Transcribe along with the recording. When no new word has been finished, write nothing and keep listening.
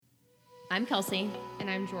I'm Kelsey. And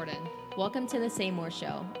I'm Jordan. Welcome to the Say More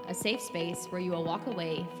Show, a safe space where you will walk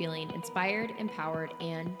away feeling inspired, empowered,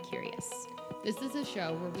 and curious. This is a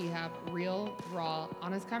show where we have real, raw,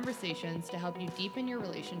 honest conversations to help you deepen your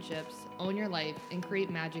relationships, own your life, and create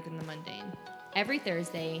magic in the mundane. Every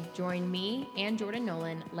Thursday, join me and Jordan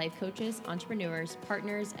Nolan, life coaches, entrepreneurs,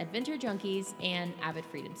 partners, adventure junkies, and avid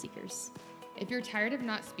freedom seekers. If you're tired of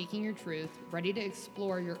not speaking your truth, ready to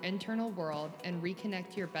explore your internal world, and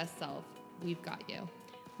reconnect to your best self, we've got you.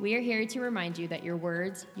 We are here to remind you that your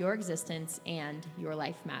words, your existence, and your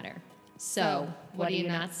life matter. So, what are you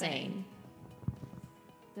not saying?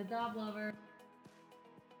 The dog lover.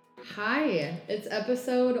 Hi, it's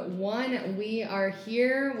episode 1. We are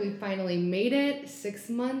here. We finally made it. 6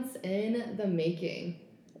 months in the making.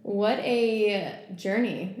 What a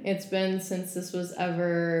journey it's been since this was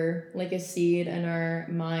ever like a seed in our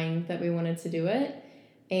mind that we wanted to do it.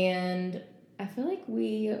 And I feel like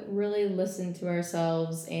we really listened to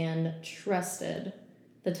ourselves and trusted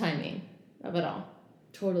the timing of it all.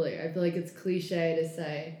 Totally. I feel like it's cliche to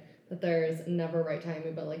say that there's never right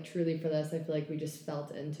timing, but like truly for this, I feel like we just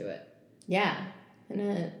felt into it. Yeah.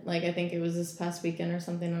 And I think it was this past weekend or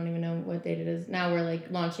something. I don't even know what date it is. Now we're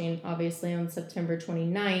like launching obviously on September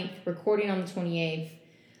 29th, recording on the 28th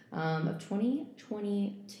of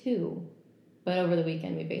 2022. But over the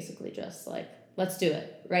weekend, we basically just like, let's do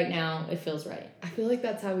it. Right now, it feels right. I feel like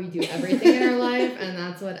that's how we do everything in our life, and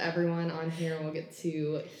that's what everyone on here will get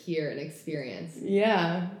to hear and experience.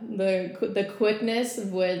 Yeah, the quickness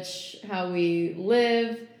of which how we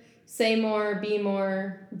live, say more, be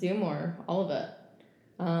more, do more, all of it.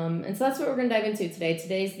 And so that's what we're going to dive into today.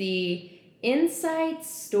 Today's the inside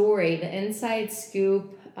story, the inside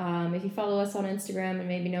scoop. If you follow us on Instagram and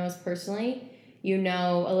maybe know us personally, you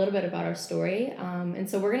know a little bit about our story. And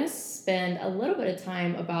so we're going to spend a little bit of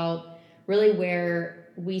time about really where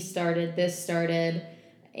we started, this started.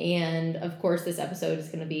 And of course, this episode is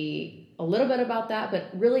going to be a little bit about that. But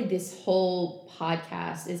really, this whole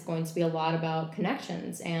podcast is going to be a lot about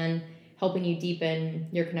connections and helping you deepen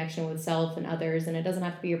your connection with self and others. And it doesn't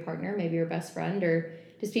have to be your partner, maybe your best friend or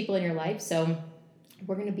just people in your life. So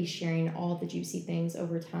we're going to be sharing all the juicy things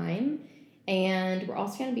over time. And we're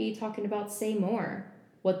also going to be talking about say more,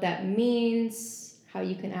 what that means, how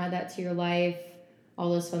you can add that to your life, all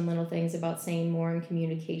those fun little things about saying more and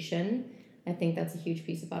communication. I think that's a huge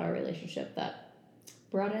piece about our relationship that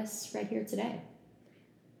brought us right here today.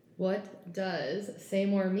 What does say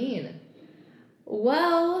more mean?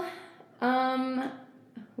 Well,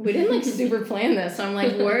 we didn't super plan this. So I'm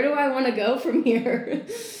like, where do I want to go from here?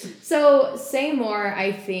 So say more,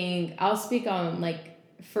 I think I'll speak on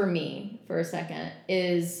for me for a second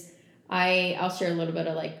is I'll share a little bit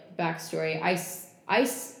of backstory. I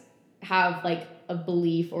have a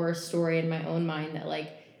belief or a story in my own mind that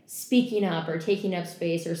speaking up or taking up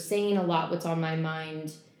space or saying a lot what's on my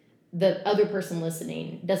mind, the other person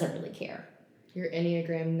listening doesn't really care. Your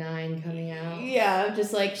Enneagram 9 coming out. Yeah,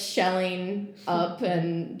 just shelling up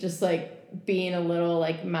and just being a little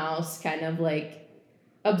mouse, kind of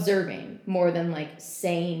observing more than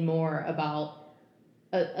saying more about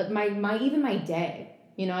my day.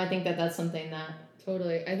 I think that's something that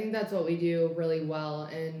totally. I think that's what we do really well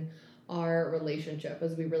in our relationship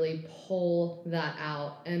is we really pull that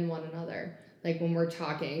out in one another. When we're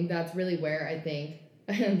talking, that's really where I think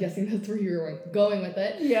I'm guessing that's where you were going with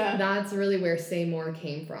it. Yeah. That's really where Say More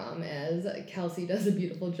came from, as Kelsey does a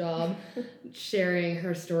beautiful job sharing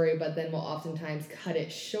her story, but then will oftentimes cut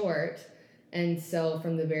it short. And so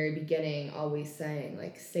from the very beginning, always saying,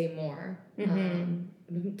 say more,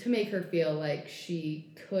 to make her feel like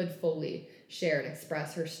she could fully share and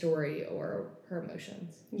express her story or her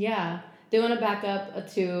emotions. Yeah. Do you want to back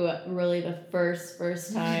up to really the first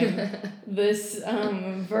time this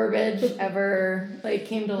verbiage ever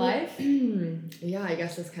came to life? Yeah, I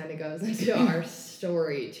guess this kind of goes into our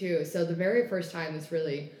story too. So the very first time this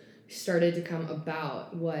really started to come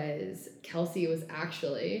about was Kelsey was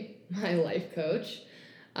actually my life coach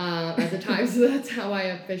at the time. So that's how I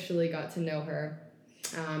officially got to know her.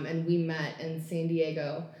 And we met in San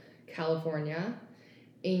Diego, California.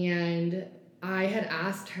 And I had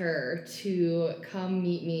asked her to come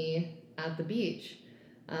meet me at the beach.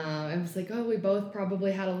 I was like, we both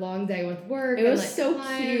probably had a long day with work. It was so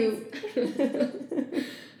cute.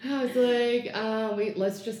 I was like,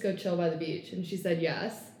 let's just go chill by the beach. And she said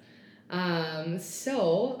yes.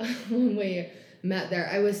 So when we met there.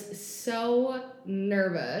 I was so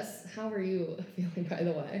nervous. How were you feeling, by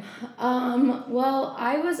the way? Well,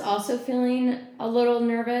 I was also feeling a little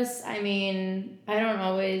nervous. I mean, I don't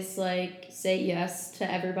always like say yes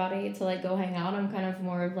to everybody to like go hang out. I'm kind of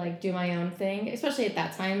more of like do my own thing, especially at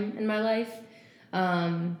that time in my life.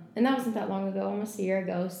 And that wasn't that long ago, almost a year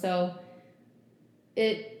ago. So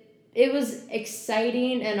it was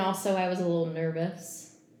exciting, and also I was a little nervous.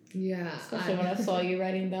 Yeah. Especially when I saw you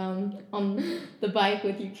riding down on the bike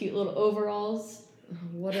with your cute little overalls.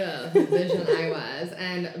 What a vision I was.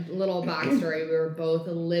 And little backstory, we were both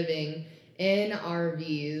living in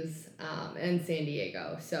RVs in San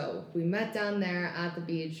Diego. So we met down there at the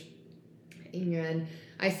beach, and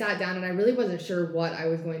I sat down and I really wasn't sure what I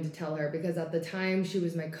was going to tell her, because at the time she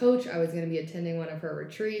was my coach. I was going to be attending one of her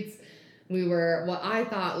retreats. We were what I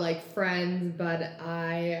thought like friends, but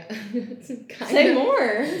I Say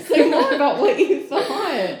more about what you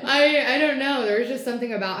thought. I don't know. There was just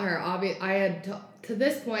something about her. I had to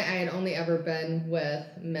this point I had only ever been with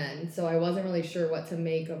men, so I wasn't really sure what to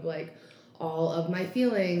make of like all of my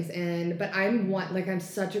feelings. But I'm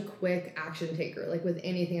such a quick action taker. Like with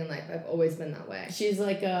anything in life, I've always been that way. She's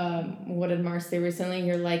like what did Mars say recently?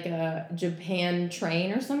 You're like a Japan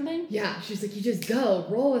train or something? Yeah, she's like, you just go,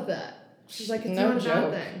 roll with it. She's like, it's no not joke.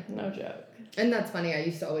 a bad thing. No joke. And that's funny. I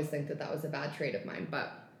used to always think that was a bad trait of mine, but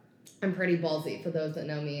I'm pretty ballsy. For those that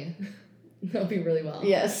know me, know me really well.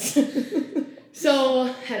 Yes. So,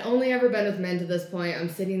 had only ever been with men to this point. I'm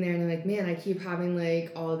sitting there and I'm like, man, I keep having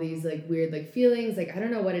like all these like weird like feelings. Like, I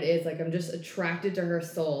don't know what it is. Like, I'm just attracted to her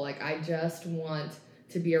soul. Like, I just want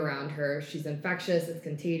to be around her. She's infectious. It's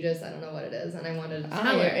contagious. I don't know what it is. And I wanted to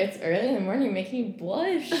tell her. It's early in the morning. You're making me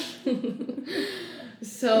blush.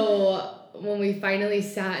 So, when we finally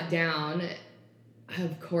sat down,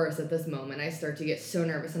 of course, at this moment, I start to get so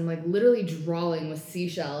nervous. I'm like literally drawing with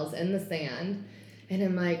seashells in the sand. And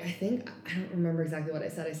I'm like, I don't remember exactly what I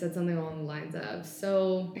said. I said something along the lines of,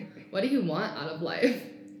 so what do you want out of life?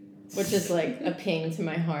 Which is like a ping to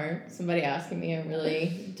my heart. Somebody asking me a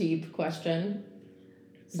really deep question.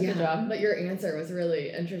 So yeah, good job. But your answer was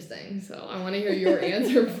really interesting. So I want to hear your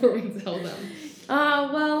answer before we tell them. I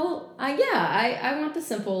want the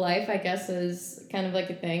simple life, I guess, is kind of like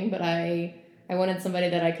a thing, but I wanted somebody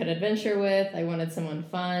that I could adventure with. I wanted someone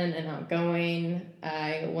fun and outgoing.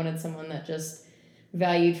 I wanted someone that just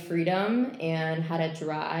valued freedom and had a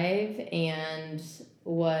drive and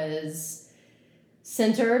was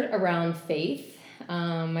centered around faith.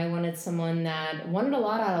 I wanted someone that wanted a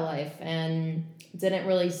lot out of life and didn't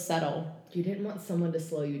really settle. You didn't want someone to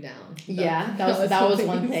slow you down. That was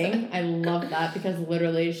one thing. I love that because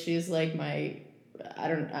literally she's like I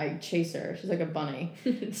chase her. She's like a bunny.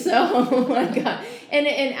 So, oh my God. And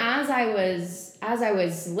as I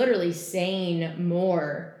was literally saying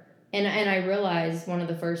more, and I realized one of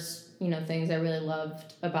the first, things I really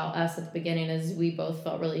loved about us at the beginning is we both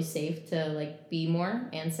felt really safe to like be more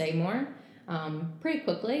and say more, pretty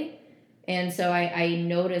quickly. And so I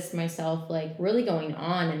noticed myself like really going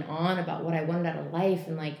on and on about what I wanted out of life.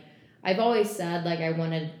 And like, I've always said like I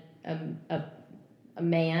wanted a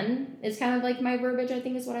man is kind of like my verbiage, I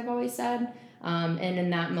think is what I've always said. And in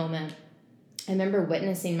that moment, I remember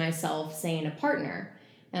witnessing myself saying a partner.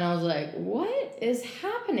 And I was like, what is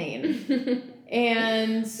happening?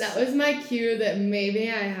 And that was my cue that maybe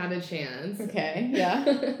I had a chance. Okay,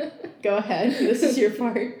 yeah. Go ahead. This is your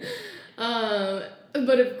part.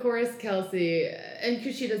 But of course, Kelsey, and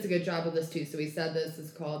because she does a good job of this too, so we said this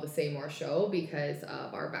is called the Say More Show because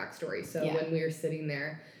of our backstory. So when we were sitting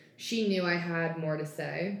there, she knew I had more to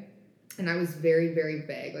say, and I was very, very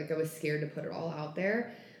vague. Like, I was scared to put it all out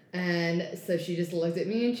there. And so she just looked at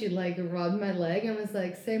me and she like rubbed my leg and was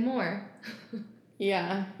like, say more.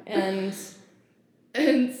 Yeah. And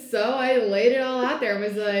so I laid it all out there and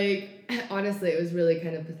was like, honestly, it was really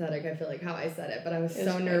kind of pathetic, I feel like, how I said it. But I was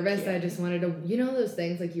so nervous. I just wanted to, those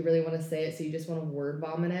things, like you really want to say it, so you just want to word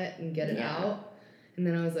vomit it and get it out. And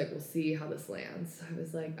then I was like, we'll see how this lands. I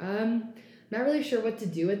was like, not really sure what to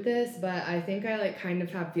do with this, but I think I like kind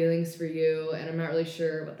of have feelings for you, and I'm not really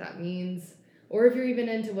sure what that means. Or if you're even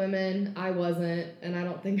into women. I wasn't, and I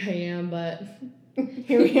don't think I am, but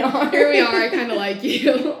here we are. I kind of like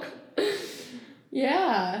you.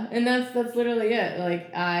 Yeah, and that's literally it.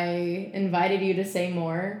 Like, I invited you to say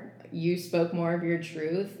more. You spoke more of your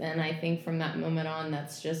truth, and I think from that moment on,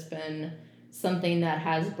 that's just been something that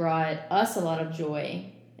has brought us a lot of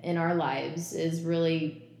joy in our lives, is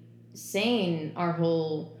really saying our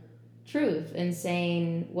whole truth and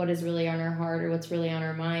saying what is really on our heart or what's really on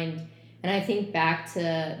our mind. And I think back to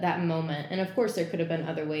that moment, and of course there could have been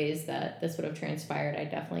other ways that this would have transpired. I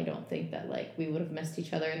definitely don't think that like we would have missed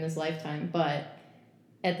each other in this lifetime, but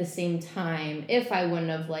at the same time, if I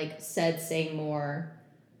wouldn't have like said say more,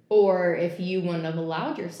 or if you wouldn't have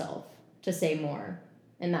allowed yourself to say more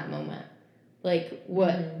in that moment, like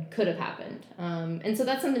what could have happened. And so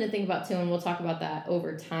that's something to think about too, and we'll talk about that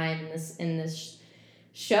over time in this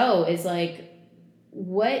show, is like,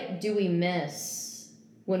 what do we miss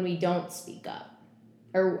when we don't speak up,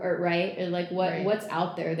 or right, or like what's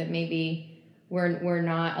out there that maybe we're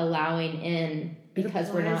not allowing in because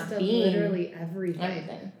we're not being literally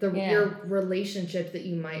everything. Your relationship that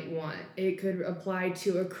you might want, it could apply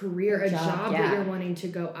to a career, a job that you're wanting to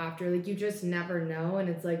go after. Like, you just never know, and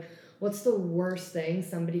it's like, what's the worst thing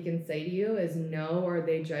somebody can say to you is no, or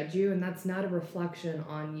they judge you, and that's not a reflection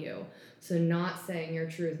on you. So not saying your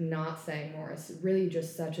truth, not saying more, is really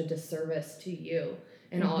just such a disservice to you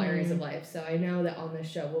in all areas of life. So I know that on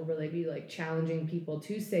this show we'll really be like challenging people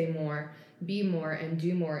to say more, be more, and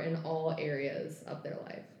do more in all areas of their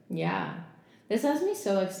life. Yeah. This has me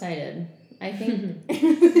so excited. I think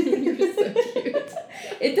you're so cute.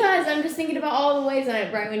 It does. I'm just thinking about all the ways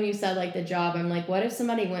that right when you said like the job, I'm like, what if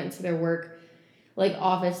somebody went to their work like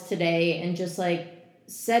office today and just like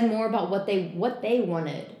said more about what they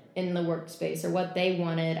wanted in the workspace, or what they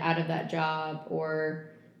wanted out of that job, or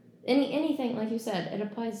anything, like you said, it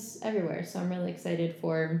applies everywhere. So I'm really excited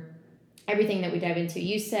for everything that we dive into.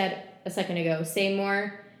 You said a second ago, say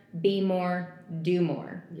more, be more, do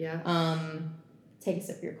more. Yeah. Take a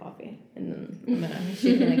sip of your coffee, and then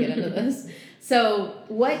she's gonna get into this. So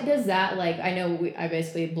what does that, like, I know I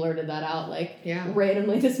basically blurted that out like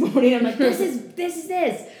randomly this morning. I'm like, this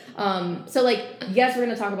is. So like, yes, we're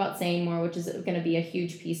gonna talk about saying more, which is gonna be a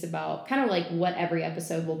huge piece about kind of like what every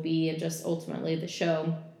episode will be, and just ultimately the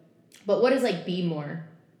show. But what does like be more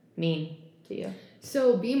mean to you?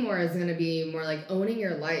 So be more is going to be more like owning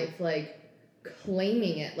your life, like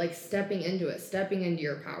claiming it, like stepping into it, stepping into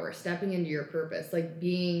your power, stepping into your purpose, like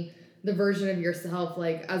being the version of yourself,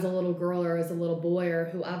 like as a little girl or as a little boy or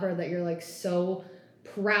whoever, that you're like so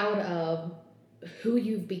proud of who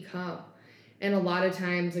you've become. And a lot of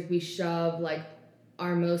times like we shove like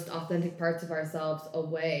our most authentic parts of ourselves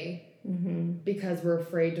away because we're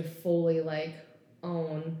afraid to fully like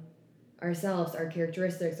own ourselves, our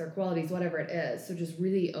characteristics, our qualities, whatever it is. So just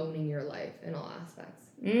really owning your life in all aspects.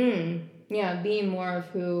 Yeah, being more of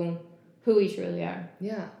who we truly are.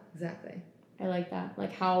 Yeah, exactly. I like that.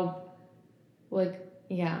 Like how, like,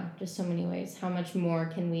 yeah, just so many ways. How much more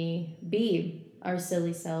can we be our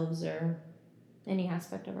silly selves, or any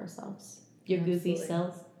aspect of ourselves? Your goofy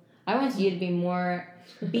selves. I want you to be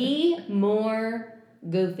more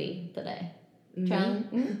goofy today.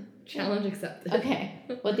 Challenge accepted. Okay.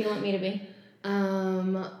 What do you want me to be?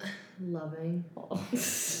 Loving. Oh, of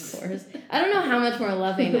course. I don't know how much more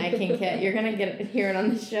loving I can get. You're gonna hear it on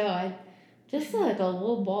the show. I just like a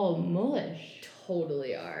little ball of mush.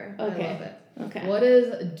 Totally are. Okay. I love it. Okay. What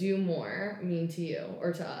does do more mean to you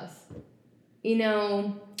or to us? You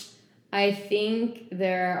know, I think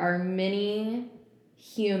there are many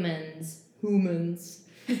humans in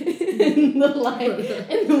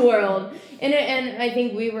the world, and I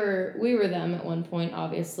think we were them at one point,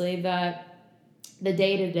 obviously, that the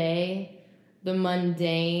day-to-day, the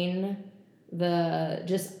mundane, the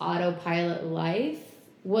just autopilot life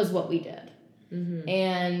was what we did.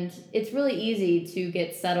 And it's really easy to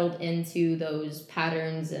get settled into those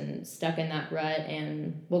patterns and stuck in that rut,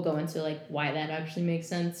 and we'll go into like why that actually makes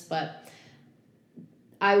sense. But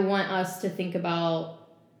I want us to think about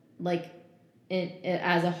like it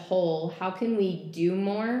as a whole, how can we do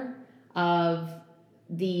more of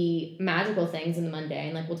the magical things in the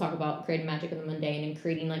mundane? Like we'll talk about creating magic in the mundane and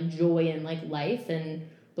creating like joy in like life, and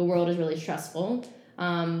the world is really stressful,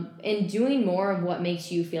 and doing more of what makes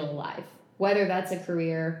you feel alive, whether that's a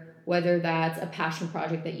career, whether that's a passion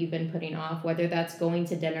project that you've been putting off, whether that's going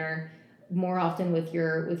to dinner more often with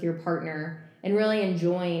your partner, and really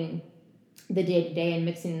enjoying the day-to-day and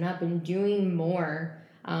mixing it up and doing more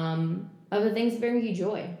of the things that bring you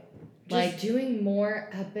joy. Just doing more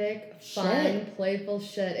epic, fun, playful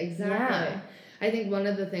shit. Exactly. Yeah. I think one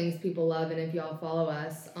of the things people love, and if y'all follow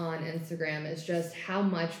us on Instagram, is just how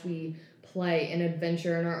much we play and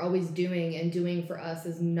adventure and are always doing, and doing for us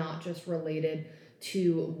is not just related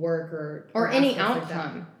to work or any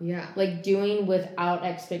outcome. Yeah. Like doing without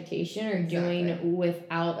expectation, or doing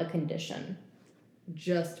without a condition.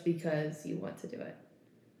 Just because you want to do it.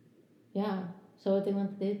 Yeah. So what do you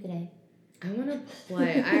want to do today? I want to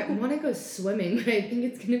play. I want to go swimming, but I think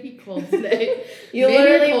it's going to be cold today.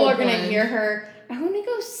 We're going to hear her I want to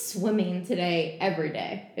go swimming today every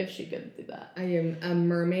day if she could do that. I am a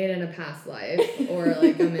mermaid in a past life, or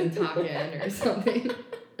like I'm in Talkin or something.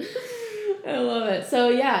 I love it. So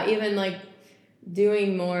yeah, even like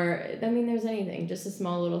doing more, I mean, there's anything, just the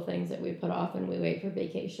small little things that we put off and we wait for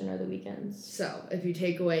vacation or the weekends. So if you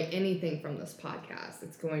take away anything from this podcast,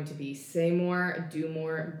 it's going to be say more, do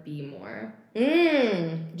more, be more.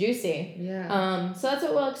 Juicy. Yeah. So that's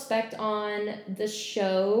what we'll expect on the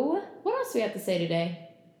show. What else do we have to say today?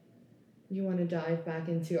 You want to dive back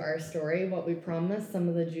into our story, what we promised, some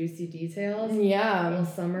of the juicy details? Yeah. A little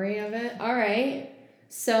summary of it? All right.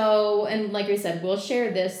 So, and like we said, we'll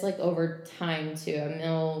share this like over time too. I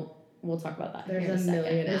mean, we'll talk about that. There's here in a second.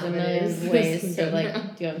 million There's avenues. a million ways to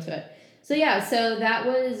like go into it. So yeah, so that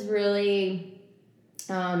was really,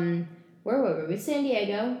 where were we? San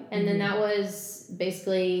Diego, and then that was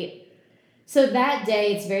basically. So that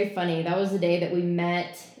day, it's very funny. That was the day that we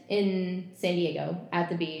met in San Diego at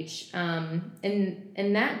the beach. And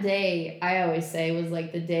that day, I always say, was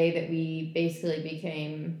like the day that we basically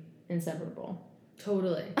became inseparable.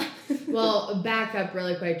 Totally. Well, back up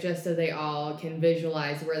really quick just so they all can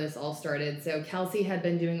visualize where this all started. So Kelsey had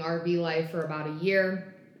been doing RV life for about a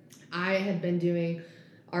year. I had been doing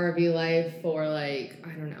RV life for like,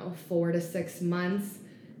 I don't know, 4 to 6 months,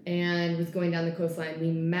 and was going down the coastline.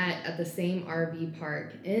 We met at the same RV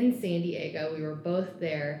park in San Diego. We were both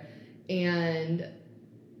there, and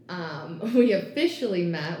we officially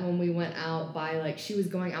met when we went out by, like, she was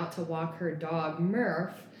going out to walk her dog,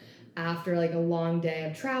 Murph, after like a long day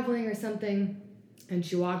of traveling or something, and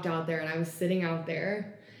she walked out there, and I was sitting out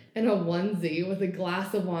there in a onesie with a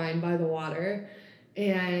glass of wine by the water,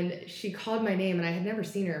 and she called my name, and I had never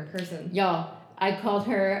seen her in person. Y'all, I called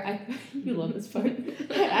her, you love this part.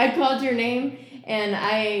 I called your name, and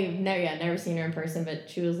I never seen her in person, but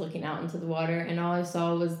she was looking out into the water, and all I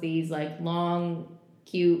saw was these like long,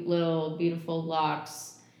 cute, little, beautiful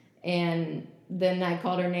locks, and then I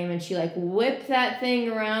called her name, and she like whipped that thing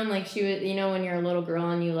around like she would, you know, when you're a little girl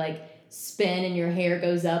and you like spin and your hair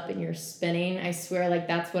goes up and you're spinning. I swear, like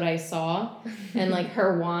that's what I saw, and like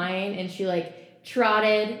her whine, and she like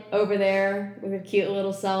trotted over there with her cute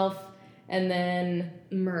little self, and then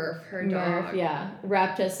Murph, her dog,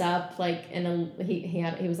 wrapped us up like in a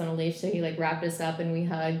he was on a leash, so he like wrapped us up and we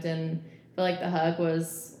hugged, and I feel like the hug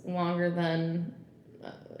was longer than.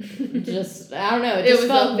 Just I don't know. It was a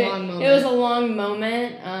long moment. It was a long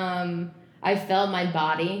moment. I felt my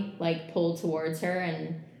body like pull towards her,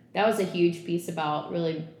 and that was a huge piece about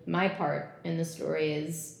really my part in the story.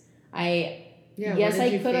 Is I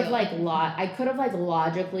could have like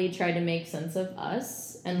logically tried to make sense of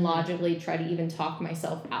us and logically try to even talk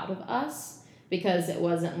myself out of us, because it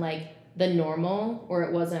wasn't like the normal, or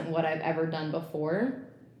it wasn't what I've ever done before,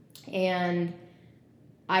 and.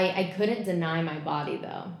 I couldn't deny my body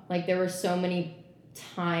though. Like there were so many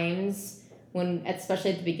times when,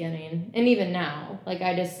 especially at the beginning and even now, like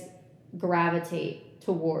I just gravitate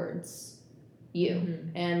towards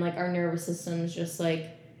you, and like our nervous systems just like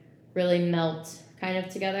really melt kind of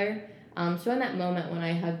together. So in that moment when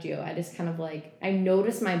I hugged you, I just kind of like, I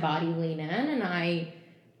noticed my body lean in, and I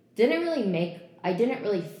didn't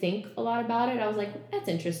really think a lot about it. I was like, that's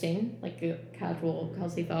interesting. Like a casual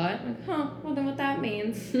Kelsey thought. Like, wonder what that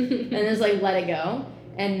means. And just like let it go.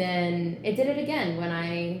 And then it did it again when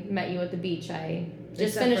I met you at the beach. I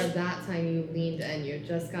just finished. For that time you leaned in. You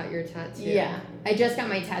just got your tattoo. Yeah. I just got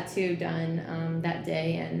my tattoo done that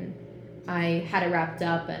day, and I had it wrapped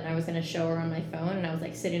up, and I was going to show her on my phone, and I was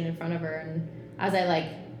like sitting in front of her, and as I like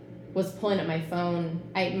was pulling at my phone,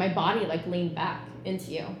 my body like leaned back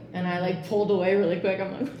into you, and I like pulled away really quick.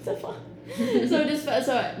 I'm like, what the fuck?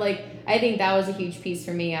 so like I think that was a huge piece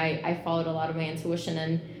for me. I followed a lot of my intuition,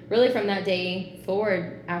 and really from that day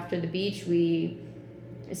forward, after the beach, we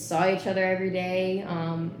saw each other every day.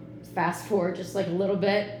 Fast forward just like a little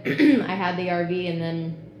bit, I had the RV, and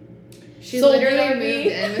then she literally moved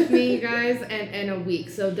in with me, you guys, in a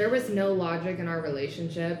week. So there was no logic in our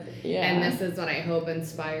relationship. Yeah. And this is what I hope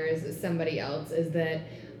inspires somebody else, is that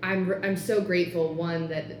I'm so grateful, one,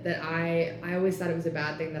 that I always thought it was a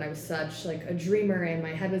bad thing that I was such like a dreamer and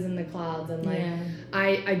my head was in the clouds, and like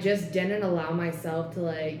I just didn't allow myself to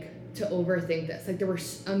overthink this. Like there were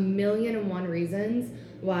a million and one reasons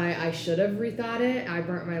why I should have rethought it. I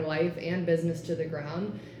burnt my life and business to the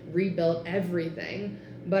ground, rebuilt everything,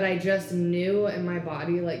 but I just knew in my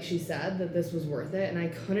body, like she said, that this was worth it, and I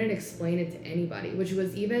couldn't explain it to anybody, which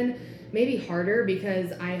was even maybe harder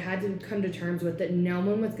because I had to come to terms with that no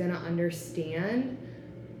one was going to understand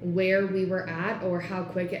where we were at or how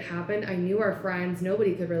quick it happened. I knew our friends,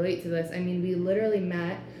 nobody could relate to this. I mean, we literally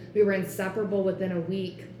met, we were inseparable within a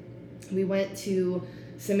week, We went to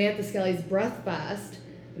Samantha Skelly's Breath Fest.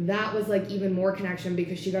 That was like even more connection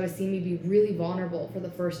because she got to see me be really vulnerable for the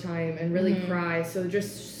first time and really cry. So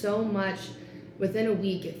just so much within a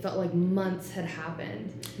week, it felt like months had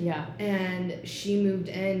happened. Yeah. And she moved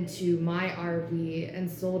into my RV and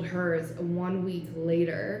sold hers 1 week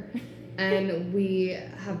later. And we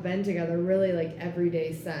have been together really like every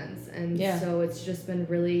day since. And so it's just been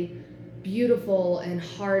really beautiful and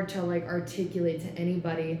hard to like articulate to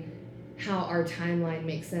anybody how our timeline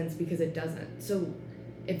makes sense because it doesn't. So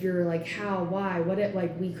if you're like, how, why, what, it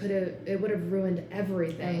would have ruined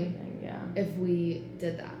everything if we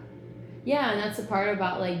did that. Yeah, and that's the part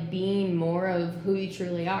about like being more of who you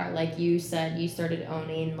truly are. Like you said, you started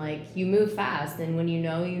owning, like you move fast, and when you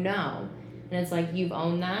know, you know. And it's like you've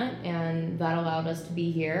owned that, and that allowed us to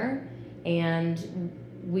be here. And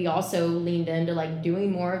we also leaned into like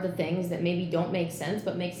doing more of the things that maybe don't make sense,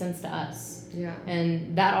 but make sense to us. Yeah.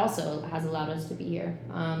 And that also has allowed us to be here.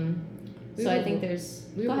 I think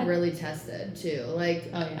we were really tested too.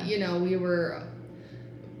 Like, you know,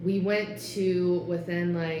 we went to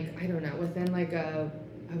within like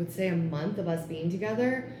I would say a month of us being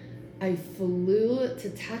together, I flew to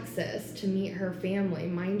Texas to meet her family.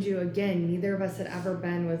 Mind you, again, neither of us had ever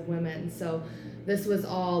been with women. So this was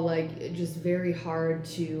all like just very hard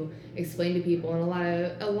to explain to people. And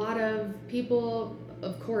a lot of people,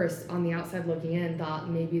 of course, on the outside looking in, thought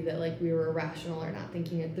maybe that like we were irrational or not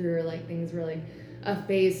thinking it through, or like things were like a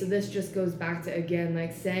phase. So this just goes back to, again,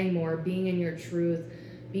 like saying more, being in your truth,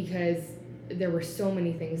 because there were so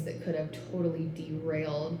many things that could have totally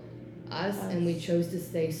derailed us, and we chose to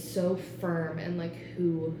stay so firm in like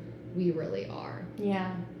who we really are.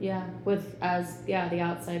 Yeah. The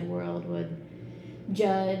outside world would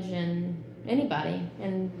judge and anybody,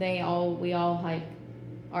 and we all like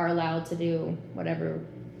are allowed to do whatever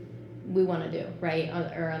we want to do, right?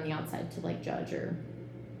 Or on the outside to like judge or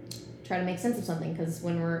try to make sense of something, because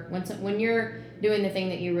when you're doing the thing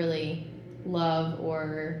that you really love,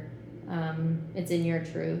 or it's in your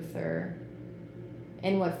truth, or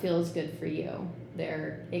in what feels good for you,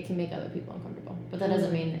 it can make other people uncomfortable, but that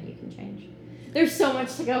doesn't mean that you can change. There's so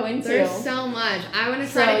much to go into. There's so much. I want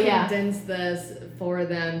to try to condense this for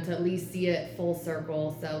them to at least see it full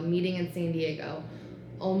circle. So meeting in San Diego,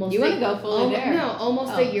 almost. You want to go fully there? No,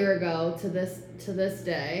 almost a year ago to this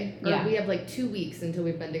day. Or we have like 2 weeks until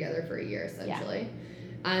we've been together for a year essentially,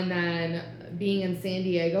 and then being in San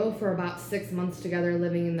Diego for about 6 months together,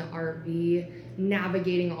 living in the RV,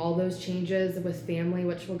 navigating all those changes with family,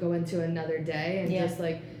 which we'll go into another day, and just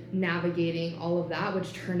like navigating all of that,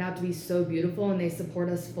 which turned out to be so beautiful, and they support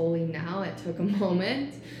us fully now. It took a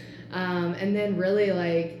moment. And then really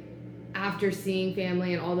like after seeing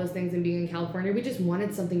family and all those things and being in California, we just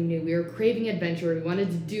wanted something new. We were craving adventure. We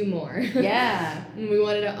wanted to do more. Yeah. And we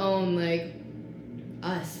wanted to own like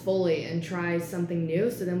us fully and try something new.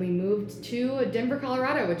 So then we moved to Denver,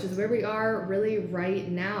 Colorado, which is where we are really right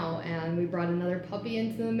now. And we brought another puppy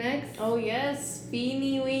into the mix. Oh yes,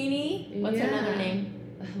 Beanie Weenie. What's another name?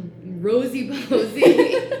 Rosie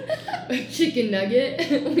Posey. Chicken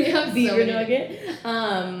Nugget. We have Beaver Nugget.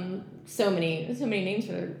 So many names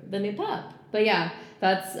for the new pup. But yeah,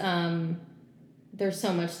 that's there's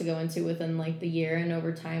so much to go into within like the year, and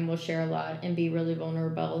over time we'll share a lot and be really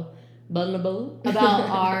vulnerable about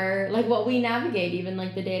our like what we navigate, even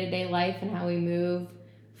like the day-to-day life and how we move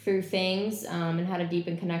through things, and how to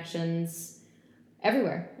deepen connections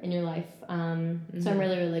everywhere in your life. So I'm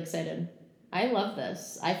really, really excited. I love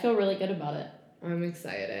this. I feel really good about it. I'm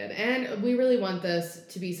excited. And we really want this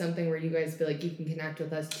to be something where you guys feel like you can connect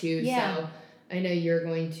with us too. Yeah. So I know you're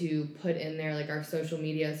going to put in there like our social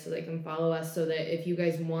media so they can follow us, so that if you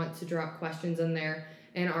guys want to drop questions in there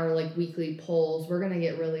and our like weekly polls, we're going to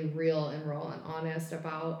get really real and raw and honest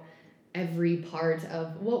about every part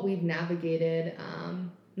of what we've navigated.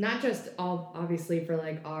 Not just obviously for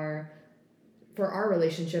like our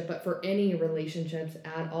relationship, but for any relationships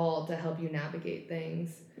at all, to help you navigate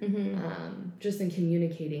things. Just in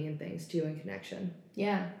communicating and things too, in connection.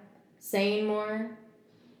 Yeah. Saying more.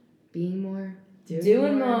 Being more.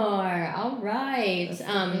 Doing more. All right.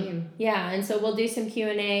 Yeah, and so we'll do some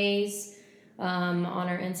Q&As on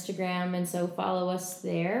our Instagram, and so follow us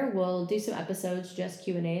there. We'll do some episodes, just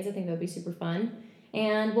Q&As. I think that would be super fun.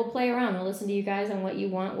 And we'll play around. We'll listen to you guys on what you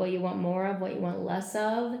want more of, what you want less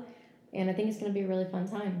of. And I think it's going to be a really fun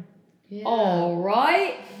time. Yeah. All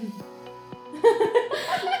right.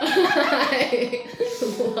 I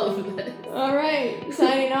love this. All right.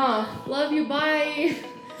 Signing off. Love you. Bye.